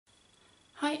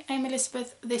Hi, I'm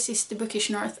Elizabeth, this is The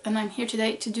Bookish North, and I'm here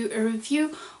today to do a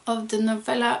review of the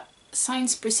novella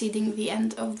Signs Preceding the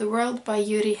End of the World by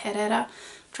Yuri Herrera,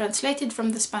 translated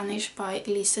from the Spanish by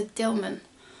Lisa Dillman.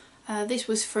 This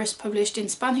was first published in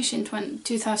Spanish in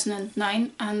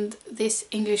 2009 and this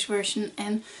English version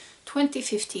in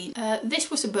 2015.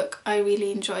 This was a book I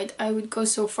really enjoyed. I would go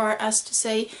so far as to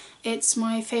say it's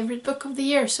my favourite book of the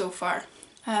year so far.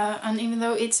 And even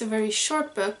though it's a very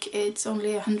short book, it's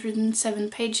only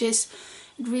 107 pages,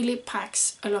 it really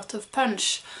packs a lot of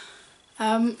punch.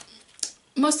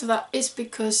 Most of that is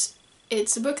because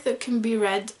it's a book that can be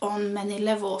read on many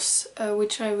levels,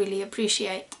 which I really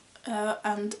appreciate.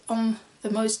 And on the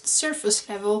most surface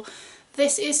level,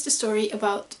 this is the story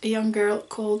about a young girl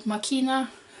called Makina,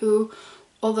 who,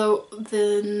 although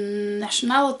the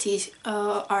nationalities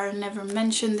are never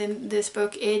mentioned in this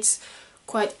book, it's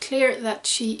quite clear that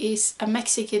she is a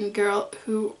Mexican girl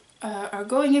who are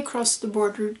going across the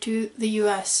border to the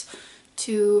US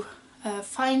to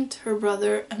find her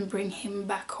brother and bring him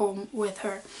back home with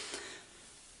her.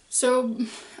 So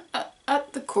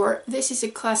at the core, this is a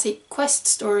classic quest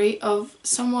story of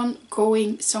someone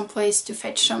going someplace to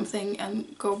fetch something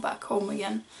and go back home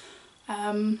again.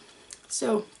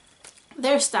 So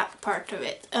there's that part of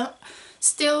it.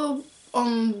 Still,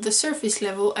 on the surface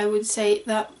level, I would say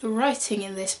that the writing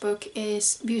in this book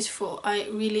is beautiful. I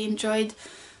really enjoyed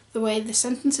the way the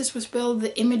sentences was built,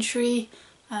 the imagery,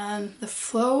 and the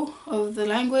flow of the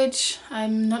language.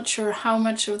 I'm not sure how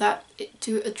much of that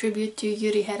to attribute to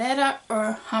Yuri Herrera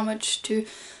or how much to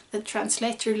the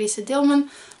translator Lisa Dillman,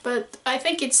 but I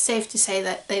think it's safe to say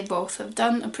that they both have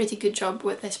done a pretty good job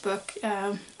with this book,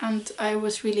 and I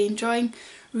was really enjoying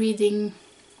reading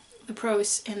the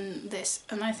prose in this.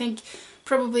 And I think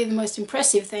probably the most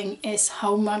impressive thing is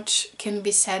how much can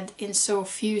be said in so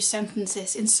few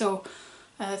sentences, in so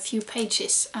few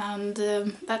pages, and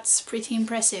that's pretty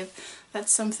impressive.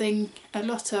 That's something a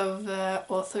lot of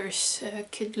authors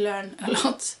could learn a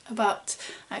lot about,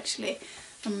 actually.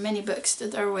 Many books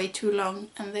that are way too long,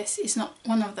 and this is not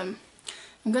one of them.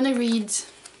 I'm gonna read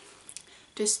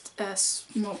just a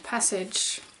small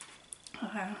passage.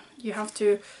 You have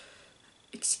to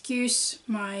excuse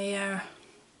my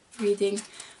reading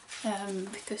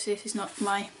because this is not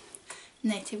my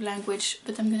native language,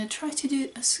 but I'm going to try to do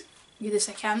as good as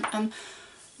I can. And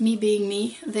me being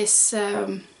me, this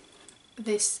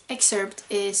excerpt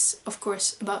is of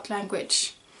course about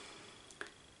language,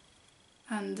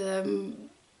 and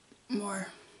more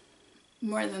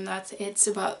than that, it's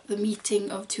about the meeting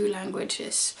of two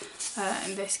languages,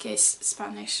 in this case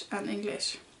Spanish and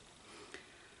English.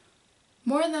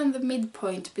 More than the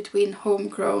midpoint between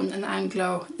homegrown and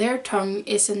Anglo, their tongue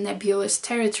is a nebulous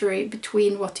territory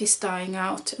between what is dying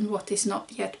out and what is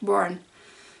not yet born,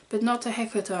 but not a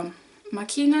hecatomb.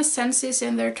 Makina senses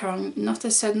in their tongue not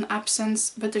a sudden absence,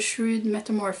 but a shrewd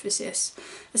metamorphosis,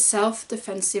 a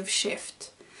self-defensive shift.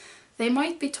 They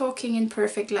might be talking in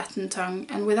perfect Latin tongue,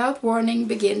 and without warning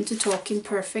begin to talk in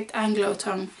perfect Anglo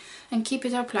tongue, and keep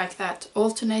it up like that,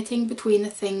 alternating between a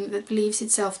thing that believes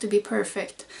itself to be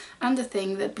perfect and a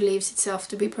thing that believes itself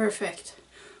to be perfect,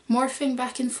 morphing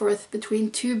back and forth between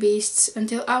two beasts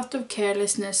until, out of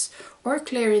carelessness or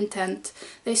clear intent,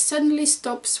 they suddenly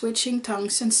stop switching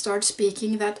tongues and start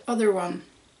speaking that other one.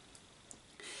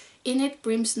 In it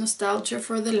brims nostalgia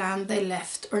for the land they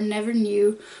left or never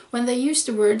knew when they use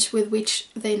the words with which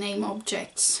they name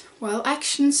objects, while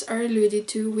actions are alluded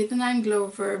to with an Anglo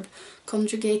verb,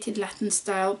 conjugated Latin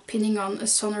style, pinning on a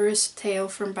sonorous tail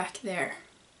from back there.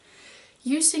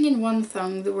 Using in one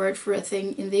tongue the word for a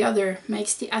thing in the other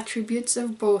makes the attributes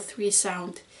of both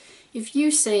resound. If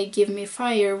you say give me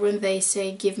fire when they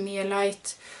say give me a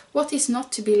light, what is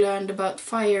not to be learned about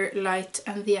fire, light,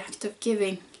 and the act of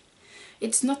giving?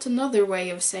 It's not another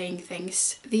way of saying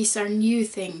things. These are new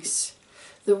things.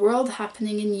 The world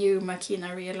happening in you,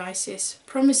 Makina realizes,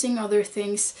 promising other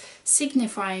things,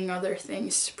 signifying other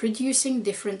things, producing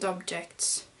different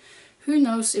objects. Who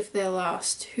knows if they'll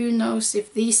last? Who knows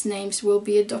if these names will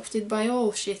be adopted by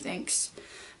all, she thinks.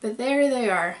 But there they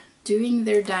are, doing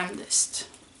their damnedest.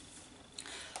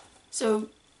 So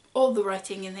all the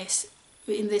writing in this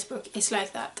book is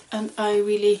like that, and I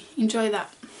really enjoy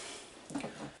that.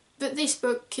 But this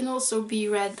book can also be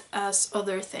read as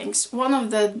other things. One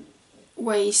of the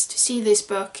ways to see this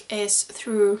book is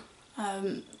through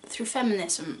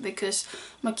feminism, because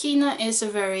Makina is a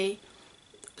very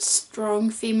strong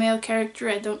female character.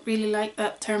 I don't really like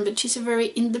that term, but she's a very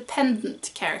independent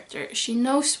character. She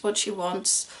knows what she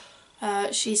wants.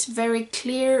 She's very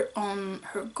clear on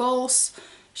her goals.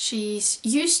 She's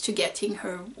used to getting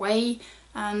her way,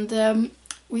 and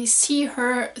we see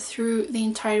her through the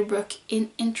entire book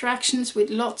in interactions with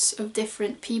lots of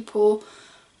different people,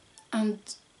 and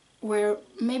where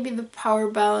maybe the power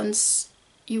balance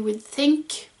you would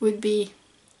think would be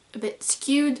a bit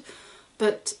skewed,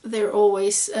 but they're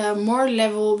always more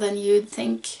level than you'd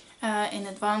think in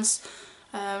advance.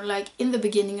 Like in the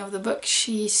beginning of the book,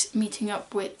 she's meeting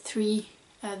up with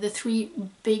the three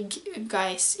big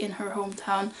guys in her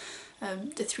hometown,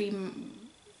 the three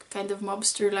kind of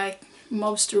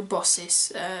mobster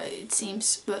bosses, it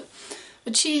seems, but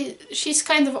she's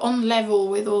kind of on level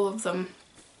with all of them.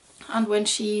 And when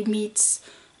she meets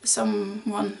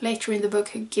someone later in the book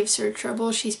who gives her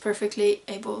trouble, she's perfectly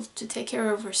able to take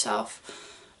care of herself.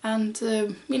 And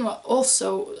meanwhile,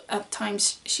 also at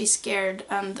times she's scared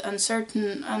and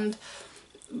uncertain, and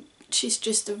she's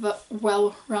just a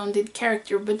well-rounded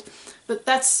character. But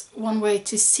that's one way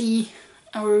to see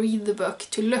or read the book,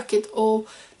 to look at all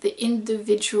the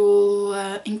individual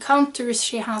encounters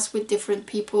she has with different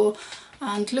people,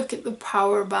 and look at the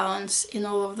power balance in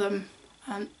all of them,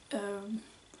 and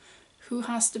who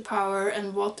has the power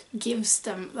and what gives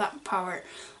them that power.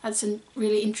 That's a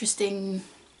really interesting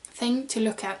thing to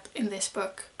look at in this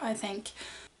book, I think.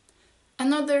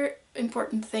 Another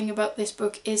important thing about this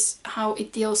book is how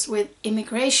it deals with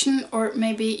immigration, or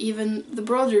maybe even the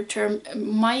broader term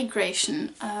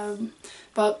migration,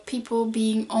 about people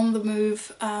being on the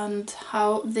move and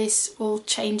how this will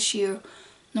change you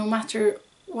no matter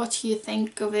what you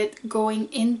think of it going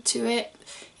into it.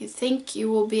 You think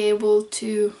you will be able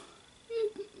to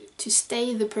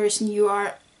stay the person you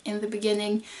are in the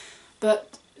beginning,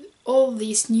 but all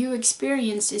these new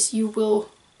experiences you will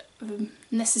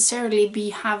necessarily be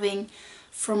having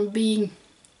from being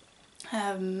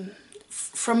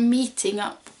from meeting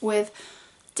up with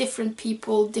different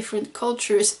people, different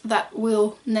cultures, that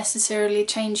will necessarily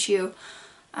change you.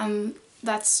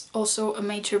 That's also a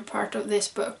major part of this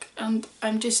book, and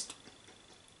I'm just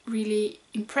really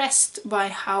impressed by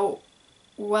how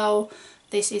well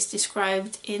this is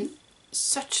described in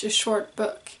such a short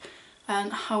book,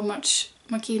 and how much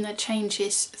Makina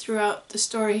changes throughout the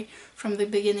story from the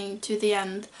beginning to the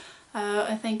end.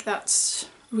 I think that's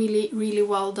really, really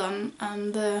well done,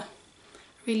 and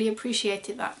really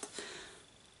appreciated that.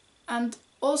 And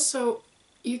also,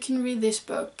 you can read this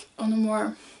book on a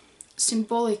more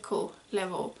symbolical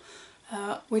level,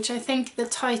 which I think the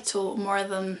title more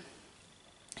than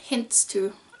hints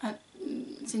to,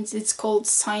 since it's called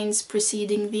Signs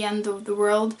Preceding the End of the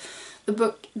World. The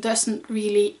book doesn't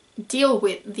really deal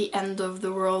with the end of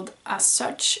the world as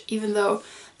such, even though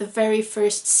the very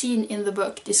first scene in the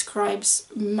book describes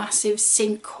massive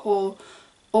sinkhole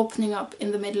opening up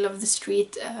in the middle of the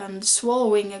street and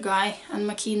swallowing a guy, and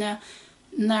Makina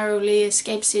narrowly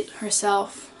escapes it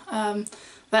herself.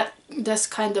 That does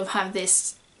kind of have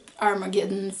this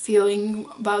Armageddon feeling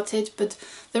about it, but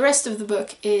the rest of the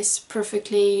book is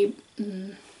perfectly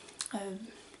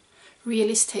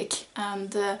realistic,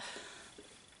 and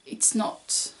it's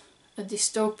not a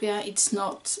dystopia.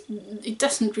 It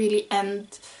doesn't really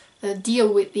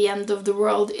deal with the end of the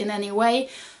world in any way,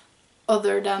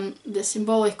 other than the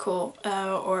symbolical,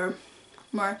 or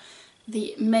more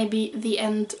maybe the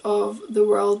end of the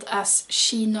world as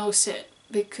she knows it,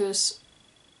 because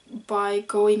by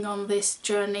going on this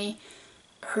journey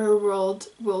her world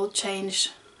will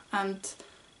change, and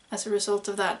as a result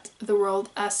of that the world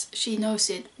as she knows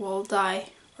it will die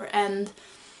or end.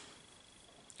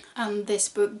 And this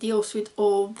book deals with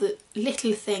all the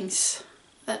little things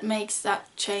that makes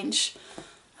that change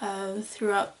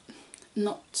throughout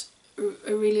not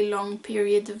a really long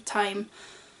period of time,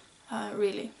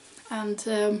 really. And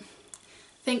I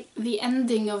think the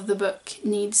ending of the book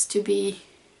needs to be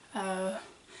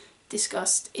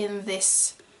discussed in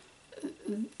this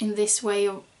way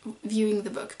of viewing the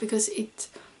book, because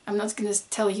I'm not going to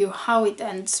tell you how it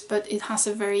ends, but it has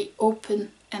a very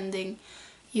open ending.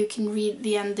 You can read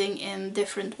the ending in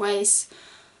different ways,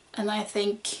 and I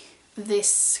think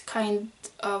this kind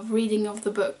of reading of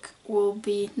the book will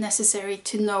be necessary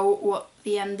to know what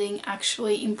the ending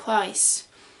actually implies.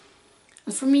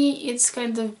 And for me it's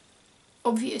kind of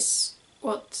obvious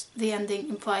what the ending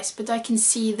implies, but I can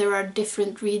see there are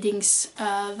different readings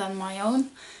than my own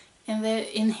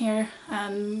in here,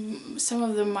 and some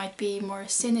of them might be more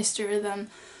sinister than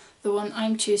the one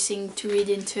I'm choosing to read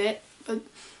into it, but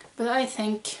I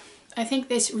think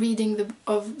this reading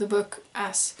of the book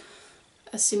as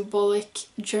a symbolic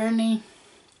journey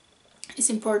is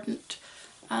important,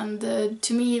 and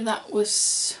to me that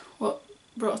was what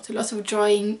brought a lot of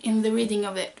joy in the reading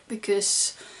of it,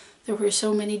 because there were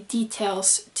so many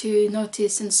details to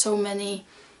notice and so many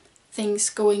things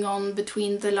going on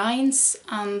between the lines,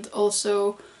 and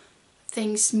also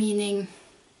things meaning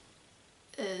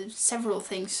several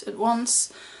things at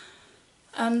once.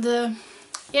 And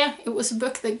yeah, it was a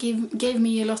book that gave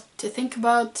me a lot to think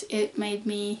about. It made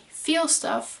me feel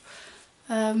stuff,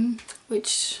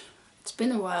 which it's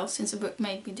been a while since a book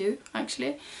made me do,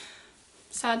 actually,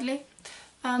 sadly.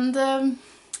 And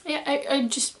yeah, I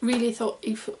just really thought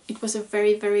it was a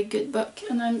very, very good book,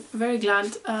 and I'm very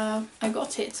glad I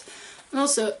got it. And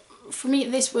also, for me,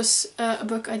 this was a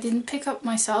book I didn't pick up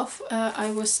myself.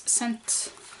 I was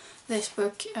sent this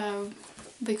book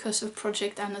because of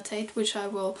Project Annotate, which I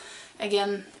will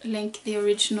again link the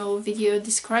original video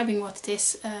describing what it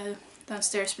is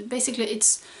downstairs. But basically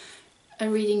it's a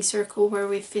reading circle where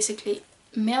we physically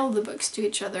mail the books to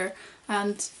each other,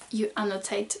 and you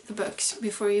annotate the books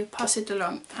before you pass it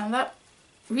along. And that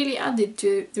really added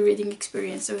to the reading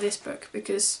experience of this book,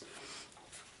 because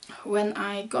when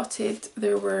I got it,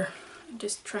 there were, I'm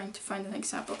just trying to find an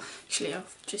example. Actually, I'll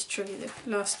just show you the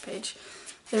last page.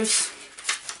 There's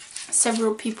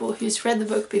several people who's read the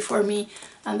book before me,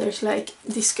 and there's like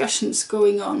discussions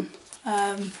going on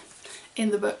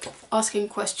in the book, asking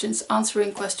questions,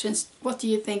 answering questions. What do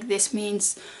you think this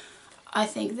means? I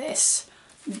think this.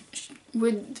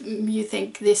 Would you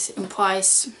think this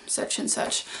implies such and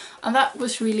such? And that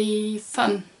was really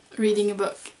fun, reading a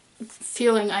book,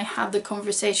 feeling I had the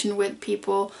conversation with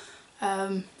people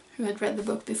who had read the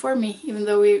book before me, even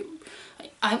though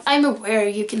I'm aware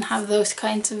you can have those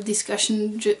kinds of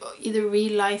discussions either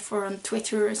real life or on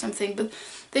Twitter or something, but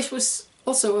this was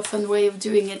also a fun way of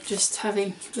doing it, just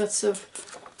having lots of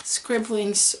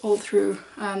scribblings all through,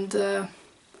 and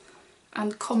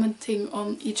commenting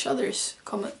on each other's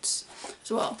comments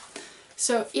as well.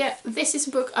 So yeah, this is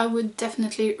a book I would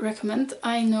definitely recommend.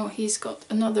 I know he's got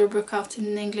another book out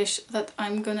in English that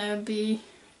I'm gonna be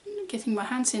getting my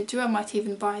hands into. I might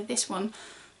even buy this one,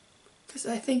 because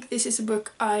I think this is a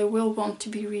book I will want to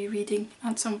be rereading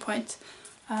at some point,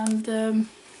 and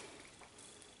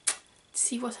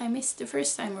see what I missed the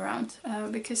first time around,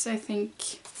 because I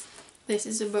think this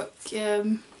is a book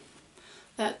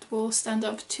that will stand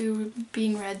up to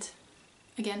being read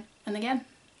again and again,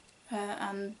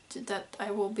 and that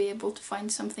I will be able to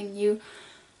find something new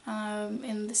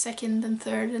in the second and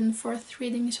third and fourth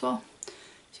reading as well.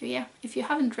 So yeah, if you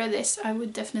haven't read this, I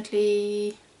would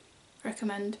definitely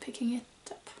recommend picking it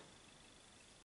up.